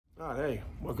All right, hey,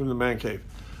 welcome to the Man Cave.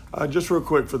 Just real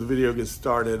quick for the video gets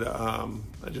started, I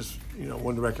just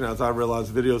wanted to recognize I realize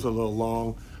the video's a little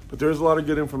long, but there's a lot of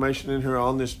good information in here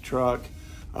on this truck.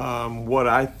 What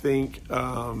I think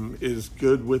is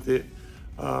good with it,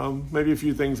 maybe a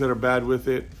few things that are bad with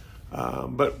it,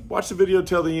 but watch the video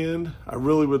till the end. I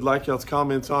really would like y'all's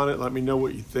comments on it. Let me know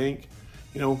what you think.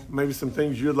 Maybe some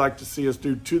things you'd like to see us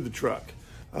do to the truck.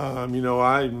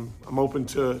 I'm open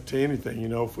to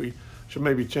anything. If we should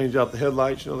maybe change out the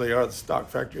headlights. They are the stock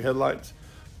factory headlights.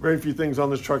 Very few things on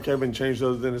this truck have been changed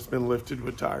other than it's been lifted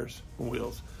with tires and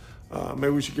wheels.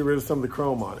 Maybe we should get rid of some of the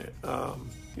chrome on it.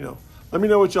 Let me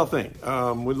know what y'all think.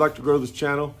 We'd like to grow this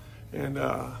channel and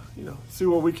see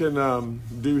what we can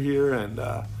do here and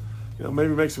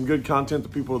maybe make some good content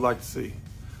that people would like to see.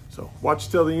 So watch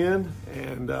till the end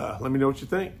and let me know what you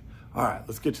think. All right,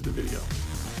 let's get to the video.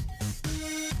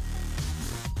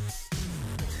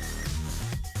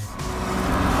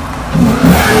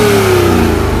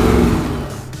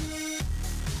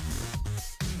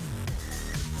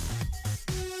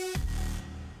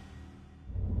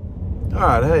 All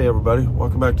right, hey everybody,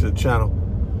 welcome back to the channel.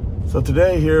 So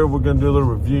today here we're going to do a little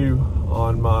review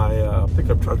on my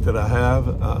pickup truck that I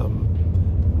have. I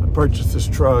purchased this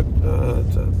truck,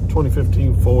 it's a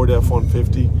 2015 Ford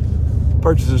F-150.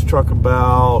 Purchased this truck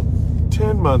about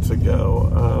 10 months ago.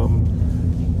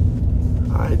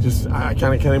 I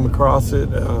kind of came across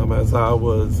it as I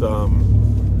was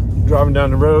driving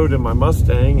down the road in my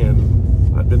Mustang,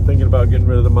 and I'd been thinking about getting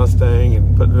rid of the Mustang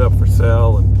and putting it up for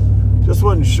sale, and just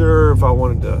wasn't sure if I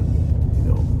wanted to,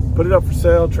 put it up for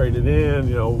sale, trade it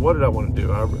in, what did I want to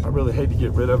do? I really hate to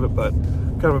get rid of it, but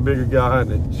I'm kind of a bigger guy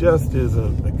and it just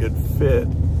isn't a good fit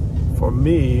for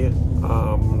me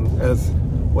as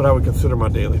what I would consider my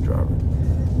daily driver.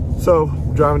 So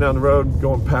driving down the road,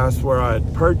 going past where I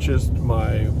had purchased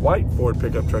my white Ford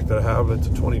pickup truck that I have, it's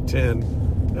a 2010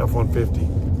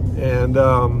 F-150. And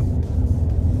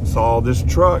saw this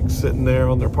truck sitting there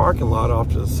on their parking lot off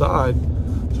to the side.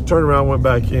 Turned around, went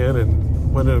back in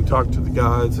and talked to the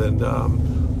guys, and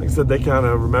like I said, they kind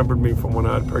of remembered me from when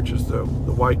I had purchased the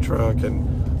white truck, and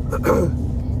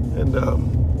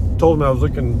told them I was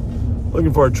looking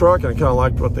for a truck, and I kind of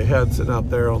liked what they had sitting out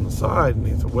there on the side. And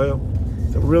he said, well,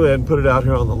 we really hadn't put it out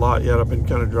here on the lot yet. I've been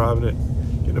kind of driving it,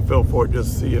 getting a feel for it,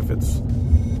 just to see if it's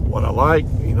what I like.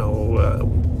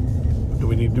 Do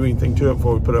we need to do anything to it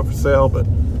before we put it up for sale? But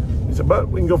he said, but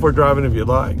we can go for a driving if you'd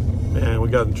like. And we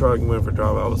got in the truck and went for a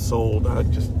drive. I was sold. I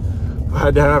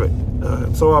had to have it.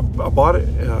 And so I bought it,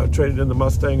 traded in the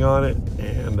Mustang on it,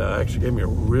 and actually gave me a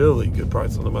really good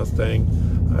price on the Mustang.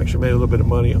 I actually made a little bit of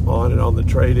money on it on the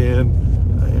trade-in,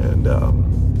 and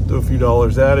threw a few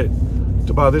dollars at it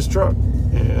to buy this truck.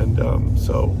 And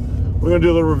so we're gonna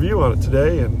do a little review on it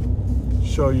today and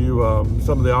show you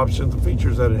some of the options and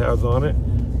features that it has on it,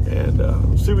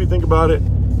 and see what you think about it.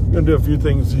 I'm gonna do a few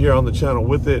things here on the channel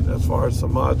with it as far as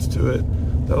some mods to it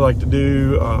that I like to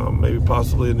do, maybe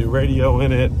possibly a new radio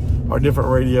in it, or a different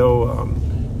radio,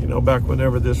 back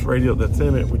whenever this radio that's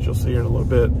in it, which you'll see here in a little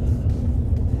bit,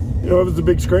 it was a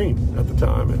big screen at the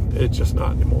time, and it's just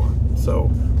not anymore. So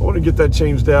I want to get that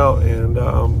changed out, and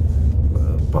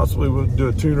possibly we'll do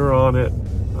a tuner on it,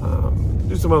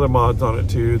 do some other mods on it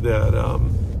too that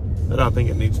I think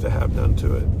it needs to have done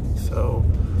to it. So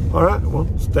all right, well,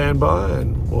 stand by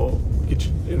and we'll get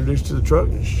you introduced to the truck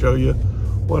and show you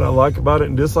what I like about it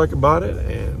and dislike about it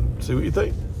and see what you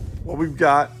think. What we've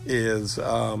got is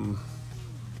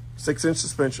 6-inch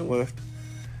suspension lift.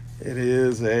 It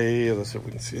is let's see if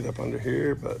we can see it up under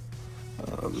here, but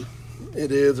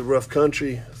it is a rough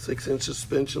country 6-inch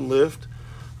suspension lift.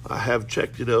 I have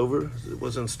checked it over. It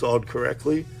was installed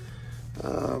correctly.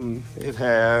 It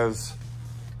has,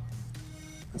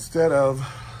 instead of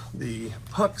the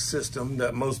puck system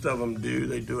that most of them do,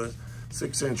 they do a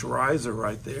 6-inch riser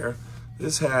right there.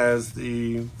 This has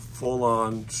the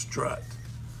full-on strut,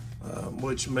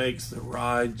 which makes the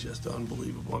ride just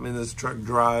unbelievable. I mean, this truck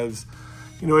drives,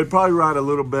 it'd probably ride a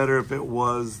little better if it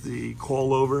was the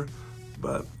coilover,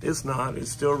 but it's not. It's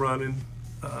still running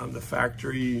the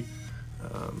factory,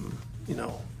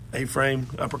 A-frame,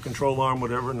 upper control arm,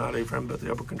 whatever, not A-frame, but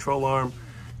the upper control arm.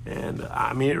 And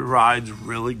I mean, it rides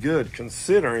really good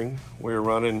considering we're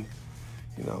running,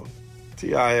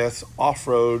 TIS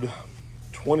off-road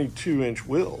 22-inch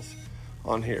wheels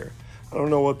on here. I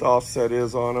don't know what the offset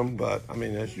is on them, but I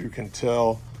mean, as you can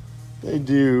tell, they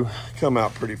do come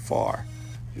out pretty far.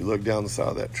 You look down the side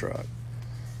of that truck.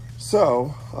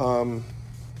 So,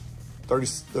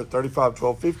 the 35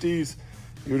 1250s,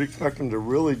 you would expect them to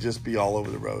really just be all over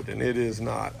the road, and it is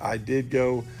not. I did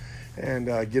go and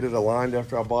get it aligned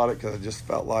after I bought it, because I just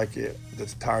felt like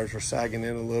the tires were sagging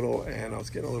in a little, and I was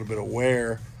getting a little bit of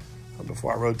wear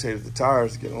before I rotated the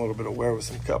tires, getting a little bit of wear with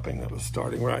some cupping that was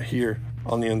starting right here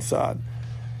on the inside.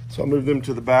 So I moved them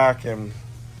to the back and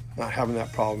not having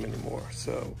that problem anymore.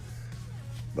 So,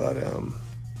 but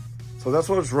so that's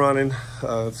what it's running.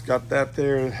 It's got that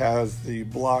there. It has the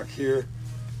block here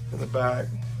in the back,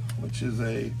 which is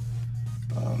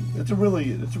it's a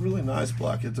really nice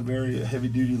block. It's a very heavy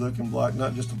duty looking block,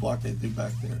 not just a block they do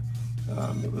back there.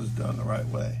 It was done the right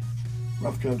way.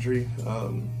 Rough country,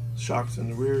 shocks in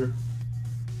the rear,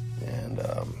 and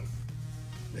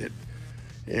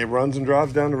it runs and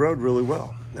drives down the road really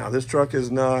well. Now this truck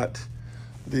is not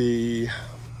the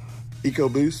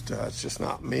EcoBoost. It's just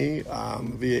not me.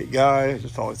 I'm a V8 guy. I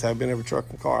just always have been. Every truck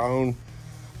and car I own.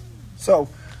 So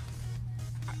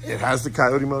it has the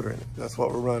Coyote motor in it. That's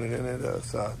what we're running in it.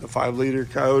 It's the 5-liter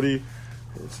Coyote.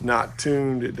 It's not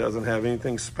tuned. It doesn't have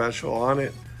anything special on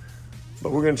it.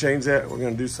 But we're going to change that. We're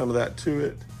going to do some of that to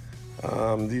it.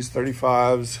 These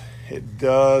 35s, it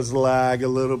does lag a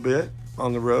little bit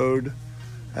on the road.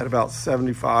 At about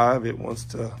 75, it wants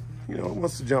to, it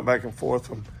wants to jump back and forth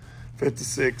from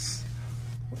 56.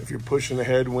 If you're pushing a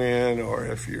headwind, or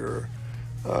if you're,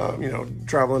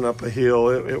 traveling up a hill,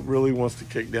 it really wants to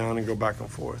kick down and go back and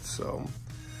forth. So,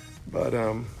 but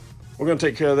we're going to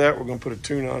take care of that. We're going to put a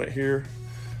tune on it here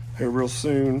real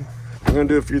soon. We're going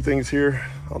to do a few things here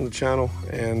on the channel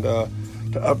and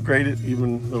to upgrade it,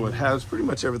 even though it has pretty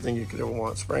much everything you could ever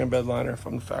want. Spray and bed liner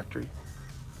from the factory.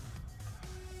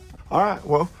 All right,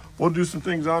 well, we'll do some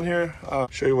things on here,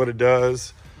 show you what it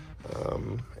does,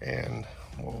 and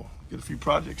we'll get a few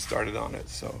projects started on it.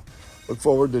 So look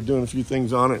forward to doing a few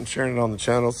things on it and sharing it on the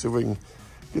channel, so we can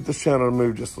get this channel to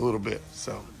move just a little bit.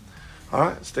 So, all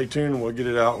right, stay tuned, and we'll get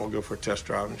it out, and we'll go for a test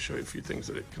drive and show you a few things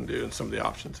that it can do and some of the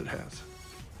options it has.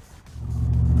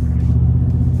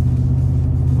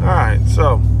 All right,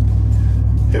 so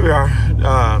here we are,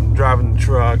 driving the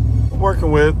truck,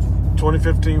 working with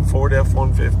 2015 Ford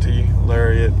F150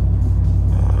 Lariat.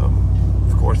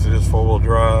 Of course, it is 4-wheel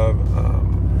drive.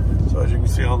 So as you can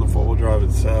see on the 4-wheel drive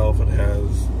itself, it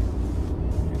has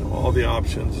all the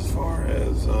options as far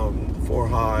as 4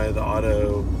 high, the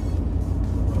auto,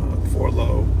 4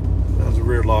 low. It has a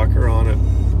rear locker on it.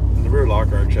 And the rear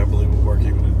locker, actually, I believe, will work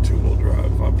even in 2-wheel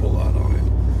drive if I pull out on it.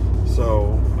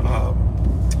 So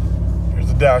here's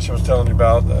the dash I was telling you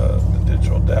about, the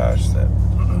digital dash that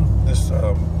this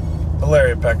the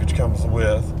Lariat package comes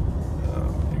with.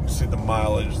 You can see the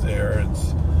mileage there.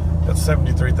 It's got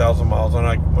 73,000 miles on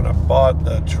it. When I bought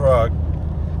the truck,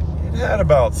 it had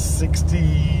about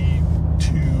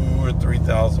 62 or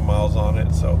 3,000 miles on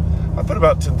it. So I put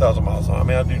about 10,000 miles on it. I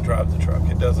mean, I do drive the truck.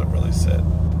 It doesn't really sit.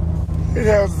 It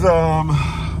has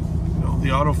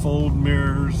the auto fold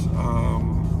mirrors.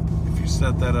 If you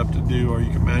set that up to do, or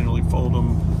you can manually fold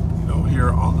them, here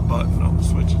on the button on the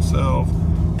switch itself.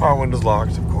 Power windows,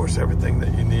 locks, of course, everything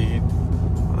that you need.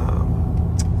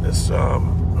 This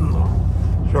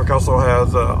truck also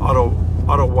has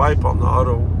auto wipe on the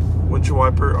auto windshield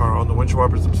wiper, or on the windshield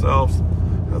wipers themselves.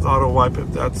 It has auto wipe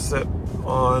if that's set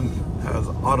on. Has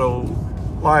auto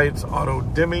lights, auto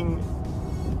dimming.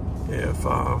 If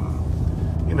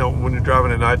when you're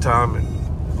driving at nighttime, and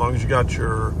as long as you got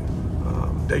your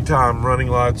daytime running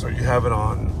lights, or you have it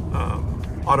on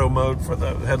auto mode for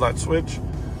the headlight switch,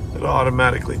 it'll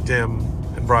automatically dim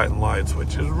and brighten lights,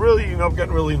 which is really, I've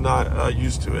gotten really not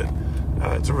used to it.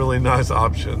 It's a really nice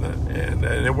option, and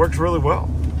it works really well.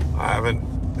 I haven't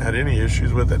had any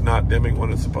issues with it not dimming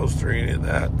when it's supposed to, or any of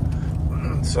that.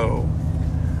 So,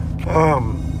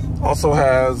 also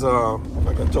has,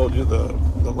 like I told you, the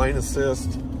lane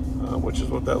assist, which is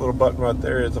what that little button right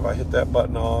there is. If I hit that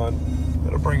button on,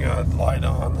 it'll bring a light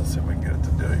on. Let's see if we can get it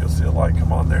to do it. You'll see a light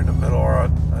come on there in the middle, or a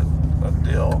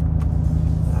dill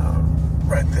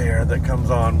right there that comes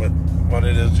on with what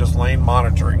it is, just lane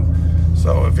monitoring.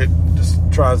 So if it just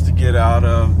tries to get out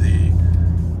of the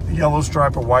yellow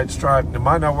stripe or white stripe, it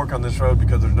might not work on this road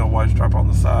because there's no white stripe on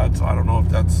the side, so I don't know if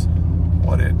that's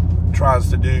what it tries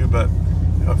to do. But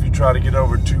if you try to get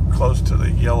over too close to the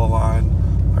yellow line,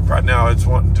 like right now, it's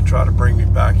wanting to try to bring me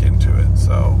back into it.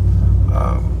 So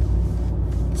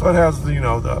so it has the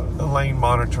the lane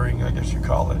monitoring, I guess you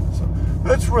call it. So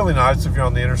it's really nice if you're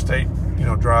on the interstate,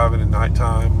 driving at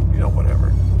nighttime,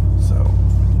 whatever. So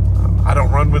I don't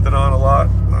run with it on a lot.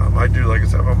 I do, like I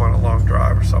said, if I'm on a long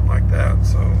drive or something like that.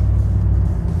 So,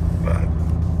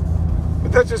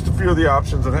 but that's just a few of the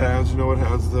options it has. It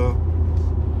has the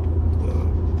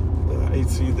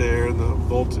AC there, and the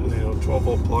volt,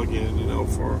 12-volt plug-in,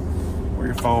 for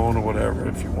your phone or whatever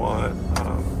if you want.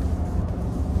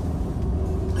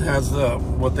 has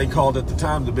what they called at the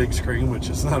time the big screen, which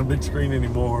is not a big screen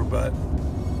anymore, but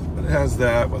it has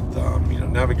that with you know,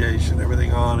 navigation,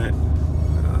 everything on it.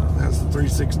 It has the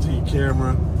 360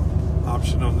 camera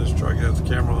option on this truck. It has a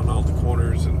camera on all the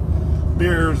corners and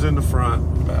mirrors in the front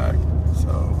and back.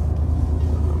 So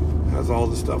has all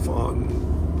the stuff on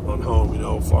home, you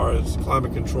know, as far as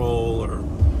climate control or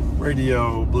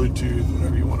radio, Bluetooth,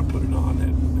 whatever you want to put it on.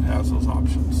 It has those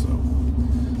options. So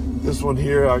this one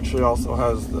here actually also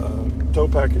has the tow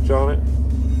package on it,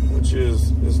 which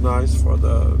is nice for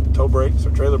the tow brakes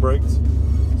or trailer brakes.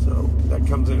 So that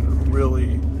comes in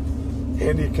really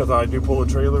handy because I do pull a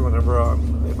trailer whenever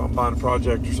if I'm buying a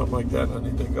project or something like that and I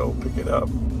need to go pick it up.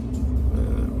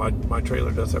 My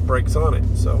trailer does have brakes on it,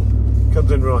 so it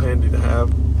comes in real handy to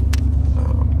have.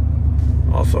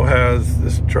 Also has,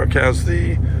 this truck has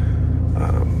the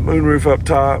moonroof up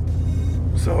top,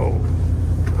 so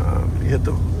you hit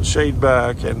the shade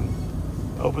back and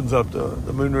opens up the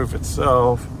moonroof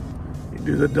itself. You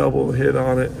do the double hit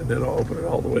on it and then it'll open it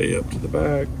all the way up to the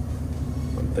back.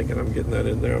 I'm thinking I'm getting that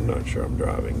in there. I'm not sure I'm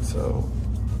driving, so.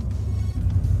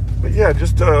 But yeah,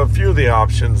 just a few of the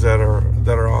options that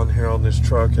are on here on this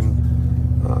truck, and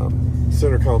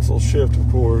center console shift, of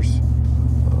course.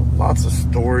 Lots of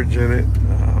storage in it.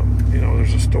 You know,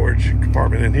 there's a storage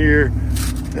compartment in here.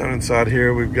 Down inside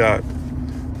here, we've got,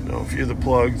 you know, a few of the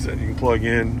plugs that you can plug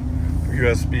in for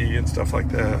USB and stuff like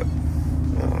that.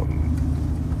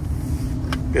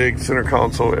 Big center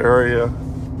console area,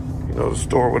 you know, to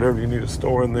store whatever you need to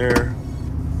store in there.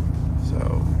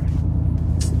 So,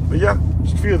 but yeah,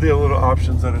 just a few of the little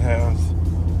options that it has.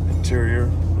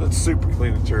 Interior, it's super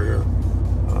clean interior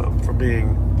for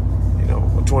being, you know,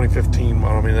 a 2015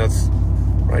 model. I mean, that's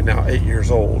right now 8 years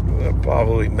old,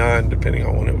 probably 9 depending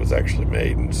on when it was actually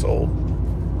made and sold.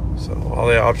 So all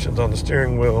the options on the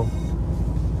steering wheel.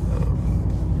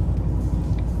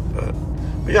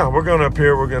 But yeah, we're going up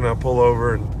here, we're going to pull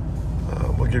over and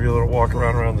we'll give you a little walk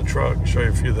around the truck and show you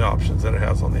a few of the options that it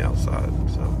has on the outside.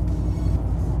 So,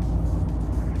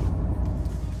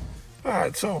 all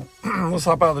right, so let's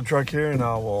hop out of the truck here and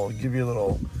I will give you a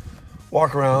little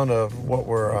walk around of what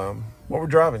we're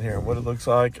driving here, what it looks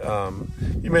like.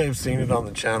 You may have seen it on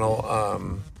the channel.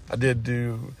 I did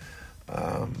do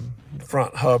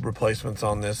front hub replacements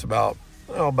on this about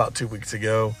 2 weeks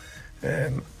ago,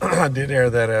 and I did air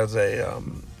that as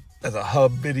a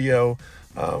hub video.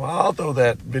 I'll throw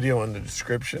that video in the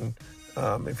description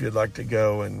if you'd like to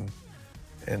go and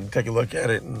take a look at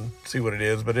it and see what it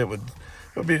is. But it would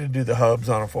be to do the hubs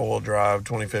on a 4-wheel drive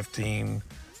 2015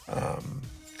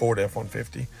 Ford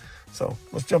F-150. So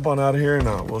let's jump on out of here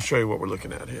and we'll show you what we're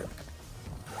looking at here.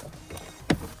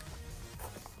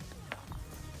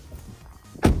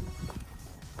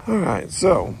 All right,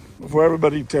 so before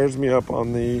everybody tears me up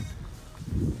on the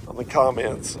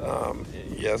comments,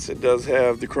 yes, it does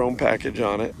have the chrome package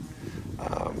on it.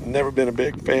 Never been a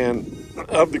big fan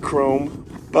of the chrome,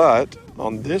 but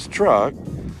on this truck,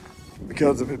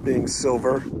 because of it being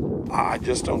silver, I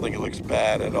just don't think it looks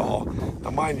bad at all. Now,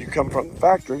 mind you, come from the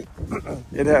factory,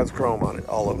 it has chrome on it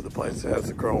all over the place. It has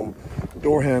the chrome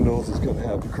door handles. It's going to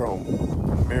have the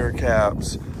chrome mirror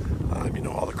caps, you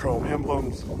know, all the chrome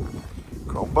emblems,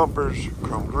 chrome bumpers,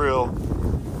 chrome grille,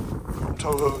 chrome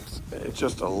tow hooks. It's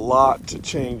just a lot to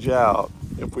change out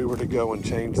if we were to go and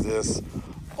change this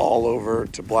all over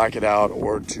to black it out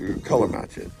or to color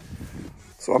match it.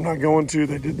 So I'm not going to.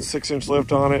 They did the 6-inch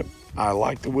lift on it. I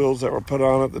like the wheels that were put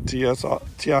on it, the TIS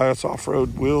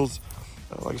off-road wheels.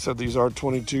 Like I said, these are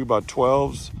 22 by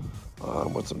 12s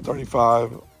with some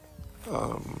 35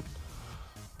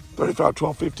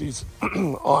 1250s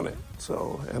on it.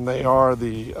 So, and they are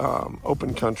the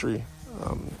open country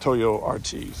Toyo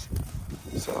RTs.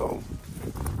 So,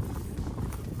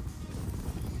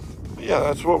 yeah,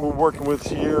 that's what we're working with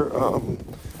here.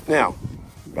 Now,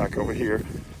 back over here.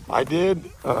 I did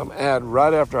add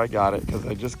right after I got it because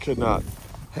I just could not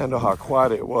handle how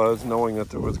quiet it was knowing that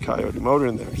there was a Coyote motor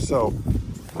in there. So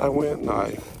I went and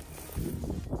I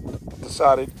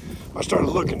decided, I started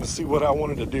looking to see what I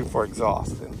wanted to do for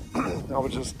exhaust. And I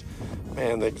was just,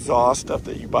 man, the exhaust stuff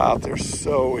that you buy out there is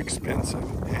so expensive.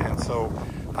 And so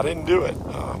I didn't do it.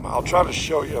 I'll try to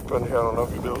show you up in here. I don't know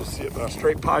if you'll be able to see it, but I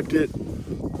straight piped it,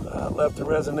 left the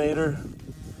resonator,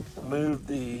 moved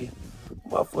the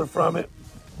muffler from it.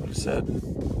 What he said,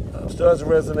 still has a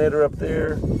resonator up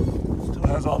there, still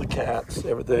has all the caps,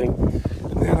 everything.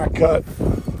 And then I cut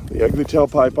the ugly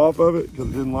tailpipe off of it because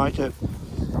I didn't like it.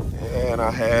 And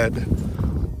I had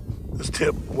this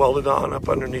tip welded on up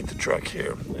underneath the truck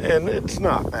here. And it's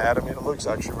not bad. I mean, it looks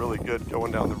actually really good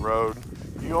going down the road.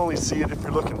 You only see it if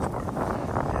you're looking for it.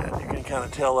 And you can kind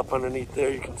of tell up underneath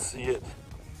there, you can see it.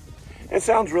 It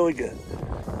sounds really good.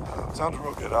 Sounds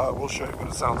real good. We'll show you what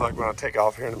it sounds like when I take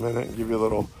off here in a minute and give you a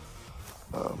little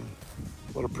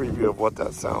preview of what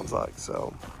that sounds like.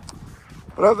 So,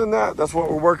 but other than that, that's what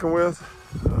we're working with.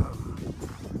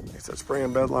 It's a spray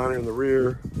and bed liner in the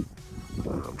rear.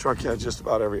 Truck has just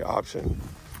about every option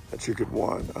that you could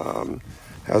want.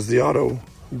 Has the auto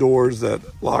doors that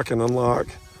lock and unlock.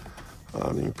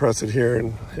 You can press it here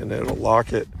and it'll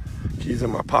lock it. Keys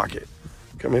in my pocket.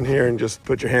 Come in here and just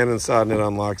put your hand inside and it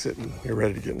unlocks it and you're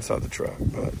ready to get inside the truck.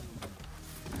 But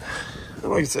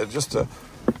like I said, just a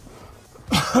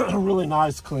really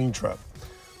nice, clean truck.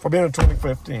 For being a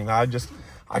 2015, I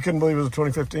couldn't believe it was a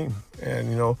 2015.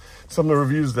 And, you know, some of the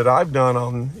reviews that I've done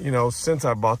on, you know, since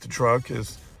I bought the truck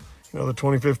is, you know, the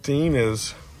 2015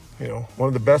 is, you know, one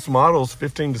of the best models,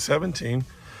 15 to 17.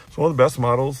 It's one of the best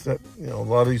models that, you know, a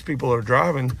lot of these people are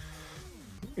driving,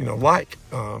 you know, like,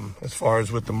 as far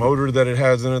as with the motor that it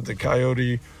has in it, the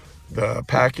Coyote, the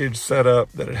package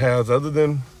setup that it has, other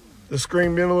than the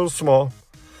screen being a little small.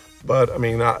 But I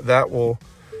mean, that will,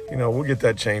 you know, we'll get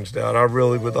that changed out. I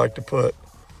really would like to put,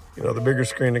 you know, the bigger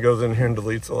screen that goes in here and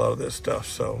deletes a lot of this stuff.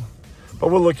 So, but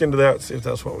we'll look into that and see if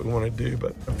that's what we want to do.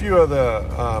 But a few of the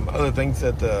other things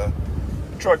that the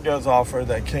truck does offer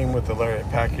that came with the Lariat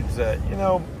package that, you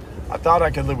know, I thought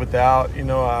I could live without. You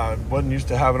know, I wasn't used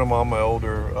to having them on my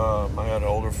older, I had an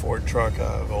older Ford truck,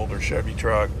 an older Chevy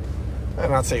truck.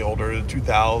 And I'd say older, a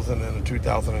 2000 and a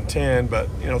 2010. But,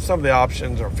 you know, some of the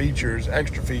options or features,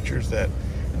 extra features that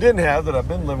it didn't have that I've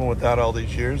been living without all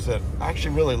these years that I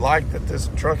actually really like that this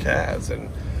truck has.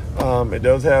 And it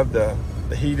does have the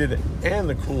heated and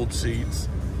the cooled seats,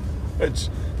 which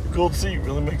the cooled seat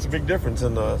really makes a big difference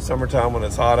in the summertime when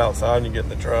it's hot outside and you get in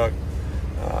the truck.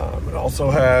 It also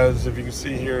has, if you can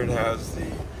see here, it has the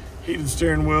heated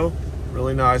steering wheel.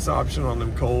 Really nice option on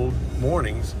them cold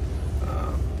mornings.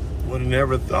 Would have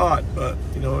never thought, but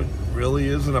you know, it really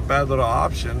isn't a bad little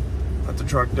option that the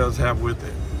truck does have with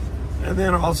it. And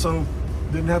then also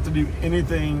didn't have to do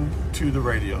anything to the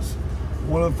radios.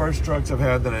 One of the first trucks I've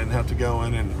had that I didn't have to go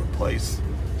in and replace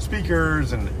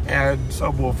speakers and add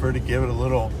subwoofer to give it a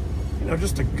little, you know,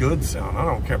 just a good sound. I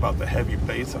don't care about the heavy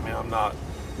bass. I mean, I'm not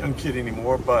a young kid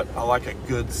anymore, but I like a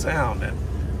good sound.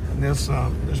 And this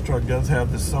truck does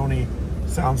have the Sony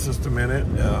sound system in it.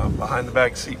 Behind the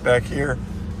back seat back here,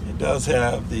 it does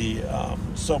have the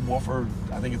subwoofer.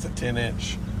 I think it's a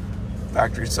 10-inch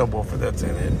factory subwoofer that's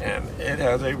in it, and it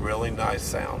has a really nice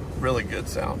sound, really good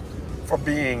sound for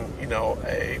being, you know,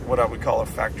 a what I would call a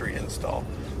factory install.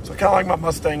 So kind of like my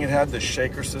Mustang, it had the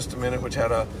shaker system in it, which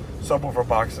had a subwoofer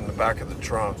box in the back of the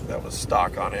trunk that was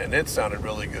stock on it, and it sounded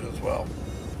really good as well.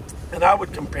 And I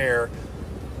would compare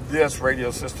this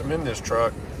radio system in this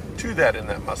truck to that in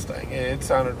that Mustang. It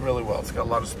sounded really well. It's got a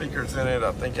lot of speakers in it.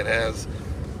 I think it has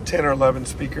 10 or 11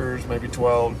 speakers, maybe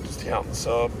 12, just counting the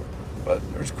sub. But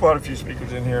there's quite a few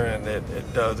speakers in here, and it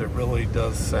really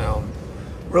does sound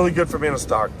really good for being a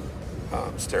stock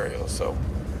stereo. So,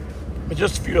 but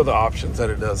just a few of the options that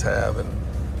it does have, and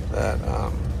that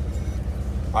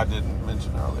I didn't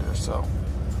mention earlier. So,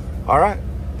 all right,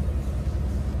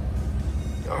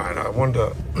 I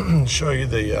wanted to show you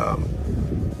the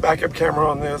backup camera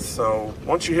on this. So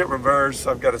once you hit reverse,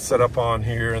 I've got it set up on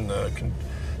here in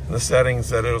the settings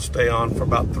that it'll stay on for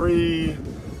about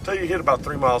until you hit about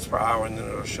 3 miles per hour, and then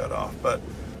it'll shut off. But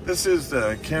this is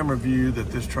the camera view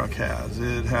that this truck has.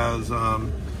 It has,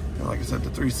 like I said, the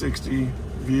 360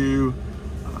 view.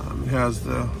 It has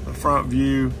the front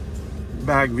view,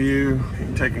 back view. You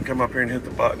can take and come up here and hit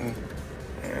the button,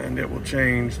 and it will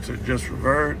change to just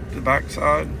revert the back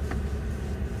side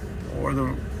or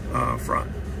the front.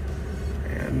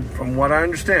 And from what I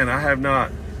understand, I have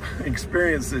not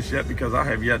experienced this yet because I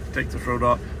have yet to take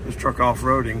this truck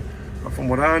off-roading. But from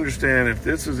what I understand, if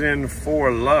this is in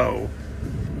 4 low,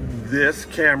 this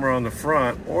camera on the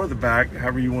front or the back,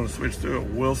 however you want to switch to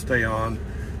it, will stay on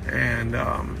and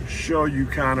show you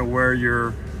kind of where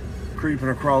you're creeping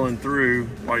or crawling through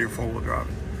while you're four-wheel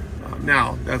driving.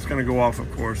 Now, that's going to go off,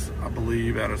 of course, I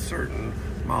believe, at a certain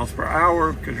miles per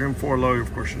hour, because you're in 4 low,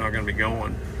 of course, you're not going to be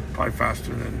going probably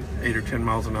faster than 8 or 10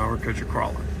 miles an hour because you're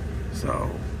crawling. So,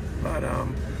 but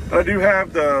I do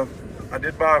have I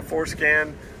did buy a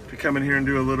 4Scan to come in here and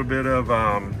do a little bit of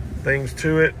things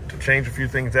to it, to change a few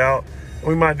things out.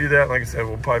 We might do that. Like I said,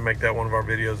 we'll probably make that one of our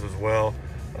videos as well,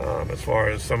 as far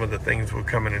as some of the things we'll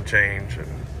come in and change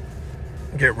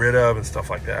and get rid of and stuff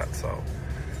like that. So,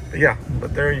 but yeah,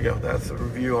 but there you go. That's a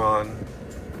review on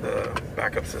the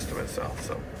backup system itself.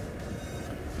 So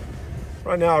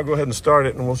right now I'll go ahead and start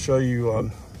it, and we'll show you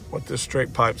what this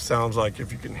straight pipe sounds like,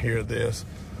 if you can hear this.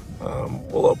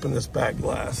 We'll open this back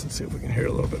glass and see if we can hear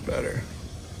a little bit better.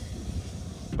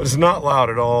 But it's not loud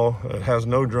at all. It has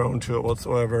no drone to it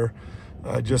whatsoever.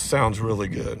 It just sounds really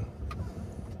good.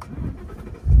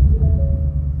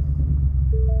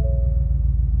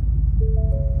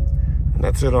 And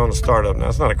that's it on the startup. Now,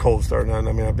 it's not a cold start. I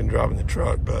mean, I've been driving the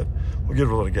truck, but we'll give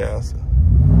it a little gas.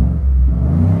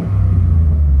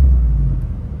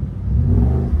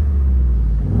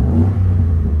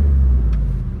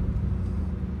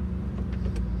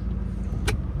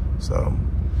 So,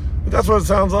 but that's what it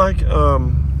sounds like.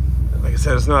 Like I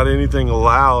said, it's not anything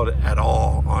loud at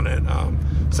all on it.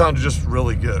 It sounds just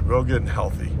really good, real good and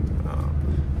healthy.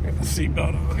 Get the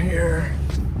seatbelt on here.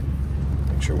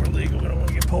 Make sure we're legal. We don't want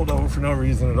to get pulled over for no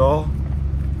reason at all.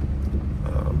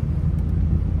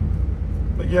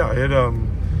 But yeah, it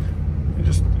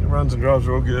just runs and drives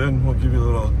real good. We'll give you a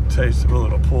little taste of a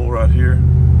little pull right here.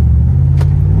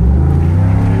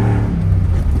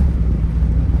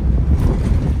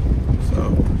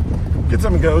 So gets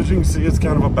up and goes. You can see it's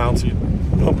kind of a bouncy,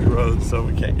 bumpy road, so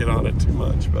we can't get on it too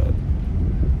much. But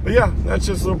yeah, that's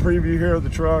just a little preview here of the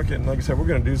truck. And like I said, we're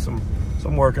going to do some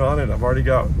work on it. I've already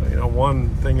got, you know, one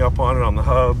thing up on it on the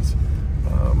hubs,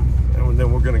 and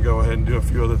then we're going to go ahead and do a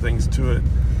few other things to it.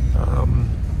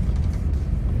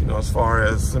 You know, as far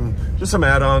as just some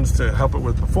add-ons to help it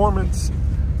with performance,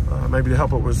 maybe to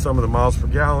help it with some of the miles per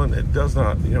gallon. It does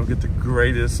not, you know, get the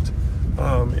greatest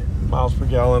miles per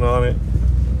gallon on it,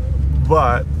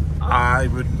 but I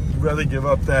would rather give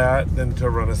up that than to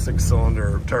run a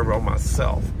 6-cylinder turbo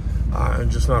myself. I'm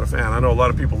just not a fan. I know a lot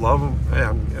of people love them,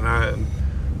 and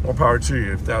more power to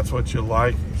you. If that's what you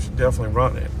like, you should definitely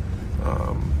run it.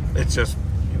 It's just,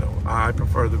 you know, I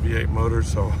prefer the V8 motor,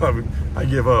 so I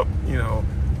give up, you know,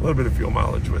 a little bit of fuel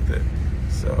mileage with it.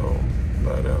 So,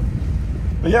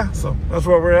 but yeah, so that's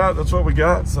where we're at. That's what we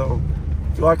got. So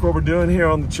if you like what we're doing here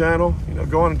on the channel, you know,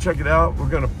 go on and check it out. We're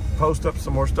going to post up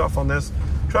some more stuff on this.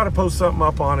 Try to post something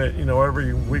up on it, you know,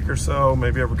 every week or so,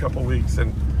 maybe every couple of weeks,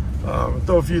 and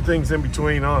throw a few things in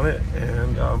between on it,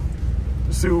 and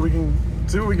see what we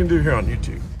can do here on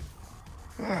YouTube.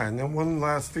 All right, and then one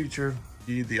last feature,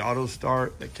 the auto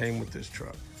start that came with this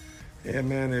truck. Yeah,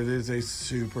 man, it is a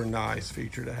super nice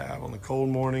feature to have on the cold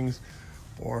mornings,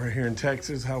 or here in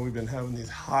Texas, how we've been having these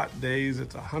hot days.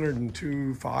 It's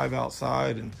 102.5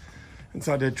 outside, and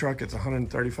inside that truck, it's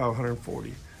 135,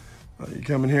 140. You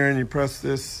come in here and you press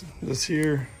this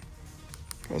here,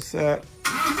 press that,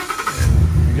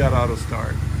 and you got auto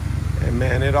start. And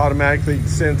man, it automatically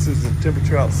senses the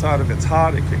temperature outside. If it's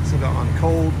hot, it kicks it on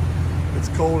cold. If it's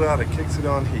cold out, it kicks it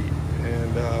on heat.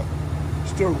 And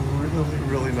just a really,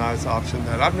 really nice option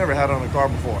that I've never had on a car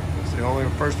before. It's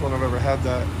the first one I've ever had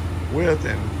that with,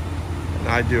 and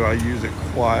I use it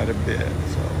quite a bit.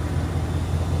 So,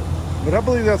 but I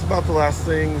believe that's about the last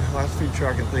feature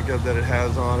I can think of that it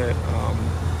has on it.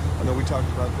 I know we talked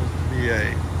about this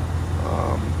V8.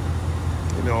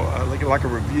 You know, like a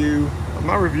review.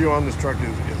 My review on this truck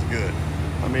is good.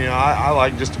 I mean, I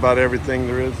like just about everything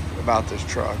there is about this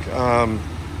truck.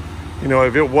 You know,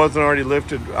 if it wasn't already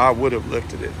lifted, I would have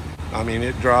lifted it. I mean,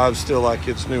 it drives still like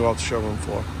it's new off the showroom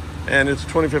floor. And it's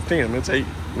 2015. I mean, it's 8,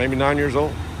 maybe 9 years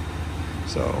old.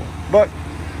 So, but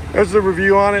there's the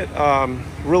review on it.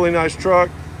 Really nice truck.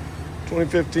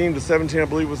 2015 to 17, I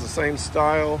believe, was the same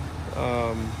style.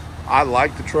 I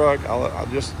like the truck.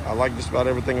 I like just about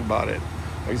everything about it.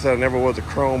 Like I said, I never was a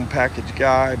chrome package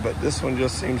guy, but this one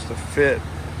just seems to fit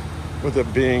with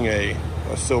it being a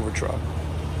silver truck.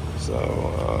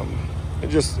 So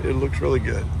it looks really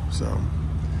good. So,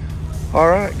 all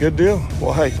right, good deal.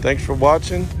 Well, hey, thanks for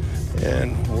watching,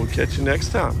 and we'll catch you next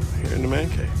time here in the Man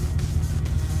Cave.